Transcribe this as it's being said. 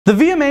The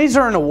VMAs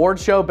are an award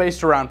show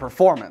based around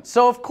performance,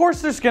 so of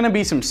course there's going to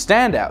be some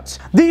standouts.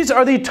 These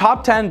are the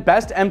top 10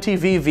 best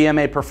MTV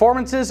VMA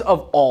performances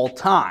of all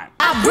time.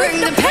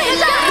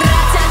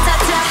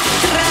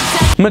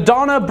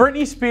 Madonna,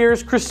 Britney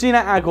Spears, Christina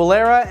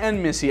Aguilera,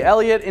 and Missy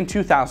Elliott in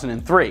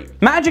 2003.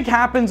 Magic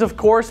happens, of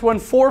course, when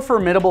four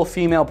formidable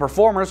female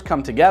performers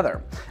come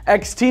together.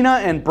 Tina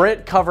and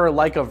Brit cover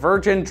Like a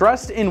Virgin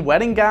dressed in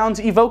wedding gowns,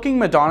 evoking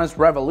Madonna's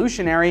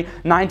revolutionary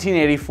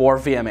 1984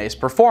 VMAs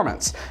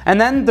performance. And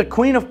then the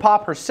Queen of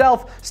Pop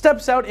herself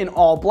steps out in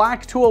all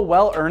black to a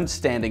well-earned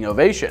standing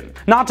ovation.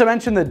 Not to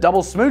mention the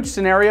double smooch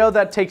scenario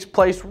that takes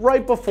place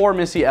right before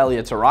Missy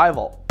Elliott's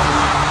arrival.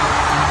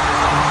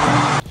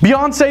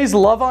 Beyoncé's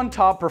Love on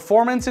Top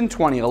performance in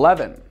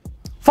 2011.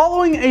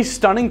 Following a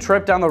stunning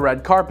trip down the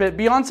red carpet,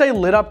 Beyoncé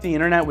lit up the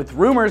internet with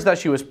rumors that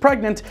she was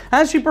pregnant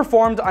as she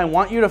performed I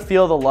Want You to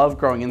Feel the Love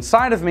Growing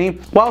Inside of Me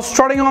while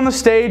strutting on the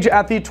stage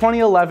at the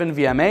 2011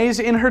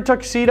 VMAs in her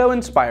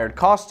tuxedo-inspired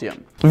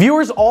costume.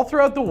 Viewers all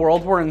throughout the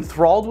world were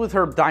enthralled with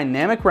her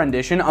dynamic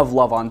rendition of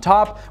Love on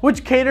Top,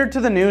 which catered to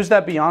the news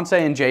that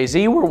Beyoncé and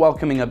Jay-Z were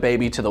welcoming a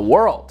baby to the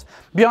world.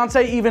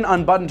 Beyoncé even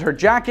unbuttoned her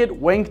jacket,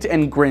 winked,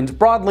 and grinned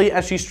broadly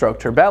as she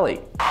stroked her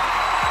belly.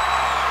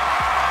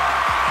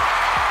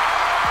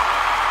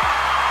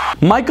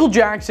 Michael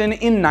Jackson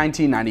in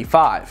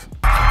 1995.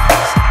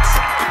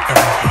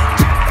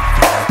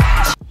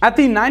 At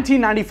the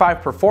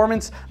 1995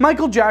 performance,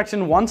 Michael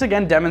Jackson once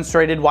again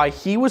demonstrated why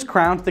he was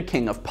crowned the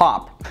King of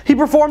Pop. He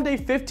performed a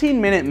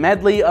 15-minute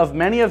medley of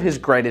many of his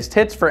greatest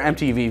hits for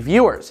MTV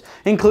viewers,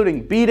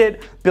 including Beat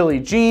It, Billie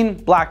Jean,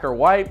 Black or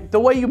White, The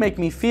Way You Make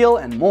Me Feel,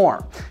 and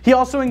more. He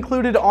also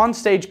included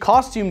on-stage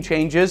costume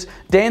changes,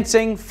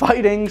 dancing,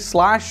 fighting,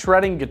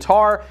 shredding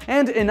guitar,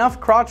 and enough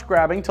crotch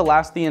grabbing to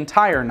last the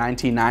entire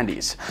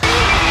 1990s.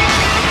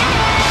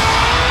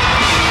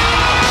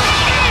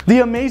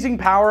 The amazing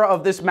power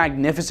of this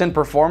magnificent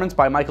performance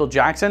by Michael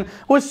Jackson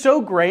was so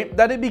great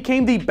that it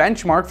became the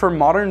benchmark for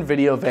modern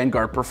video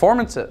vanguard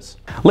performances.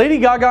 Lady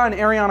Gaga and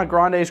Ariana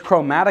Grande's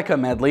Chromatica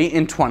medley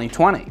in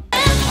 2020.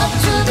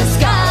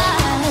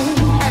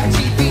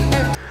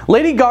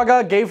 Lady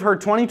Gaga gave her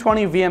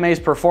 2020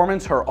 VMAs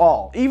performance her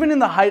all, even in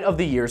the height of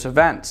the year's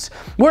events.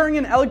 Wearing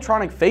an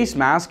electronic face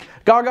mask,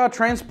 Gaga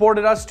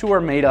transported us to her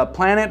made-up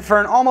planet for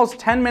an almost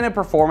 10-minute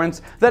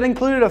performance that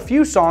included a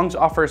few songs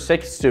off her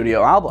 6th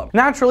studio album.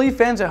 Naturally,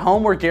 fans at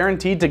home were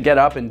guaranteed to get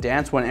up and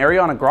dance when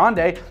Ariana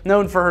Grande,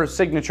 known for her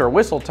signature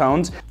whistle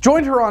tones,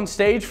 joined her on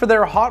stage for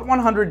their Hot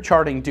 100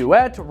 charting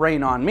duet,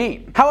 Rain on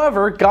Me.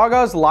 However,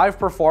 Gaga's live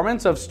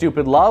performance of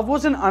Stupid Love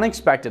was an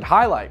unexpected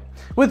highlight.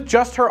 With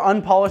just her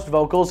unpolished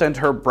vocals and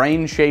her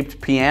brain-shaped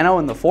piano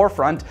in the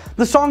forefront,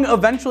 the song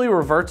eventually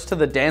reverts to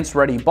the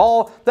dance-ready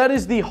ball that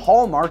is the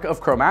hallmark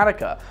of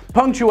Chromatica,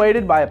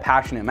 punctuated by a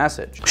passionate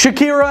message.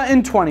 Shakira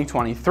in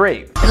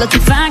 2023.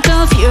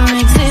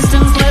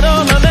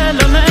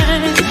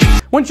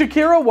 When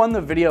Shakira won the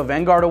Video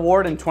Vanguard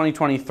Award in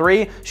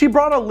 2023, she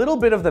brought a little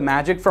bit of the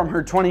magic from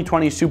her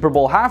 2020 Super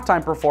Bowl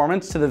halftime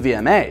performance to the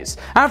VMAs.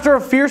 After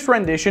a fierce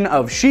rendition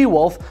of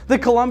She-Wolf, the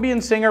Colombian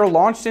singer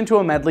launched into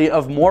a medley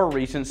of more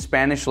recent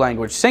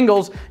Spanish-language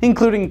singles,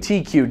 including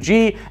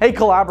TQG, a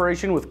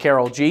collaboration with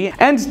Karol G,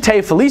 and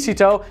Te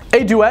Felicito,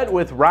 a duet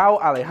with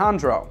Rauw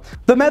Alejandro.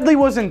 The medley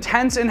was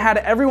intense and had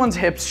everyone's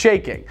hips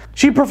shaking.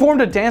 She performed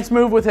a dance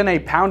move within a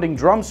pounding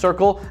drum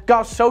circle,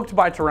 got soaked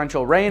by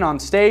torrential rain on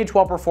stage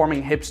while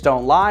performing Hips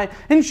Don't Lie,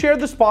 and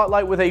shared the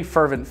spotlight with a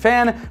fervent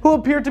fan who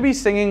appeared to be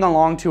singing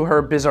along to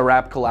her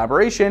Bizarrap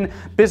collaboration,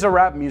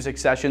 Bizarrap Music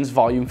Sessions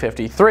Volume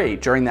 53,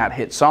 during that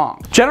hit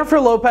song. Jennifer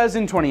Lopez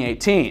in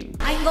 2018.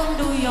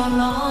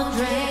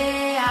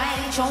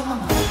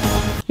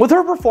 With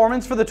her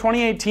performance for the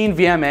 2018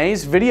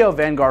 VMAs Video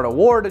Vanguard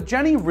Award,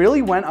 Jenny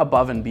really went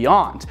above and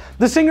beyond.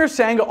 The singer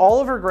sang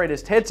all of her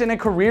greatest hits in a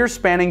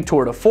career-spanning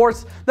tour de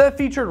force that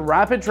featured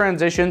rapid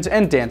transitions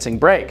and dancing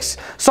breaks.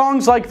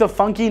 Songs like the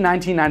funky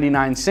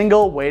 1999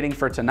 single Waiting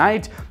for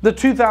Tonight, the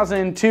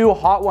 2002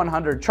 Hot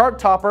 100 chart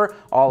topper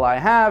All I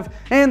Have,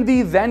 and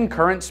the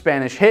then-current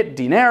Spanish hit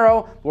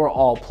Dinero were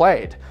all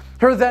played.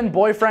 Her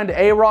then-boyfriend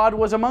A-Rod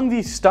was among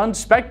the stunned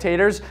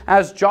spectators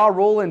as Ja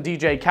Rule and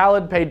DJ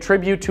Khaled paid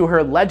tribute to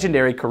her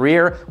legendary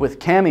career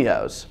with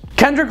cameos.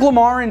 Kendrick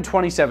Lamar in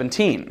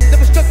 2017.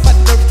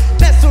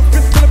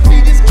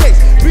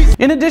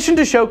 In addition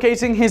to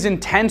showcasing his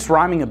intense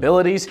rhyming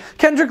abilities,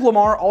 Kendrick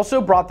Lamar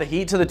also brought the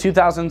heat to the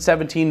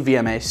 2017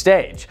 VMA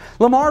stage.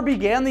 Lamar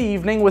began the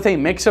evening with a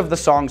mix of the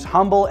songs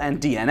Humble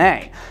and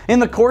DNA. In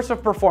the course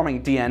of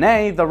performing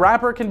DNA, the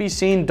rapper can be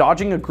seen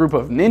dodging a group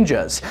of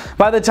ninjas.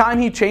 By the time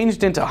he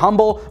changed into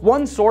Humble,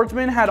 one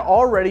swordsman had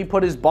already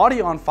put his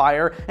body on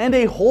fire and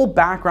a whole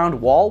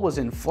background wall was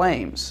in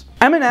flames.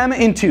 Eminem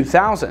in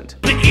 2000.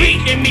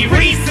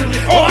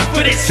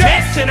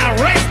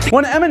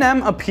 When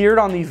Eminem appeared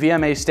on the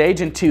VMA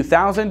stage in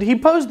 2000, he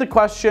posed the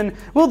question,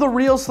 "Will the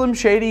real Slim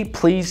Shady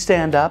please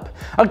stand up?"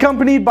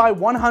 Accompanied by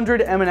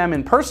 100 Eminem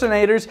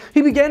impersonators,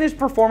 he began his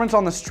performance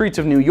on the streets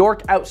of New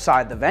York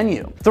outside the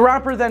venue. The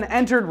rapper then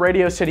entered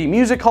Radio City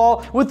Music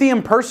Hall with the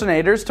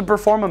impersonators to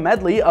perform a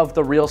medley of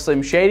The Real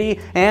Slim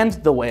Shady and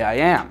The Way I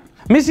Am.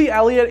 Missy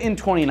Elliott in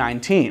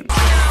 2019.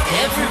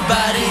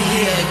 Everybody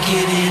here,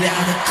 get it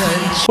out of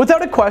touch.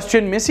 Without a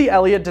question, Missy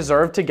Elliott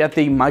deserved to get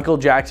the Michael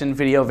Jackson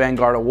Video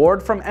Vanguard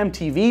Award from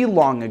MTV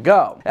long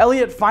ago.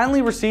 Elliott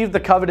finally received the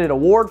coveted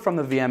award from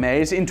the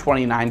VMAs in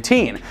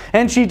 2019,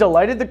 and she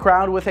delighted the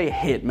crowd with a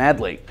hit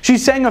medley. She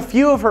sang a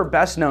few of her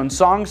best-known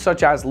songs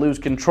such as Lose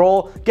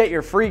Control, Get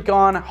Your Freak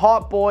On,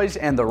 Hot Boys,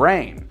 and The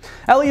Rain.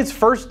 Elliott's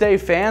first-day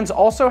fans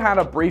also had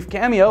a brief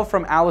cameo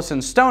from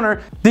Allison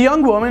Stoner, the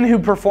young woman who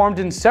performed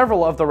in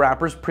several of the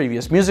rapper's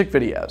previous music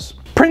videos.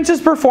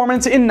 Prince's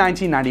performance in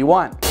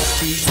 1991.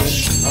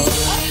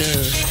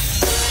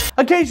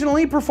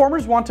 Occasionally,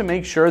 performers want to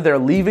make sure they're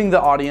leaving the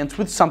audience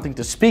with something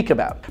to speak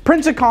about.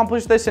 Prince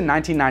accomplished this in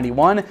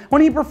 1991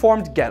 when he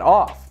performed Get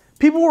Off.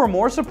 People were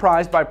more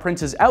surprised by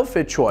Prince's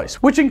outfit choice,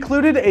 which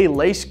included a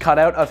lace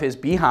cutout of his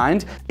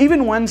behind,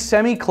 even when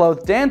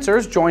semi-clothed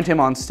dancers joined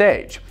him on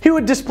stage. He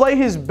would display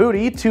his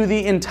booty to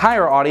the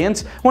entire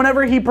audience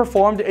whenever he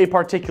performed a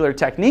particular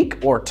technique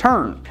or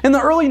turn. In the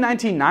early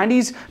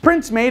 1990s,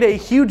 Prince made a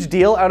huge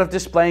deal out of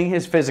displaying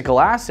his physical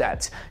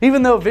assets,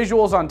 even though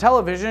visuals on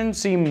television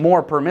seem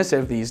more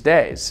permissive these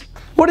days.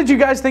 What did you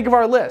guys think of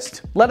our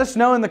list? Let us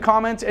know in the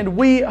comments, and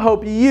we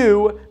hope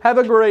you have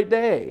a great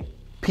day.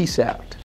 Peace out.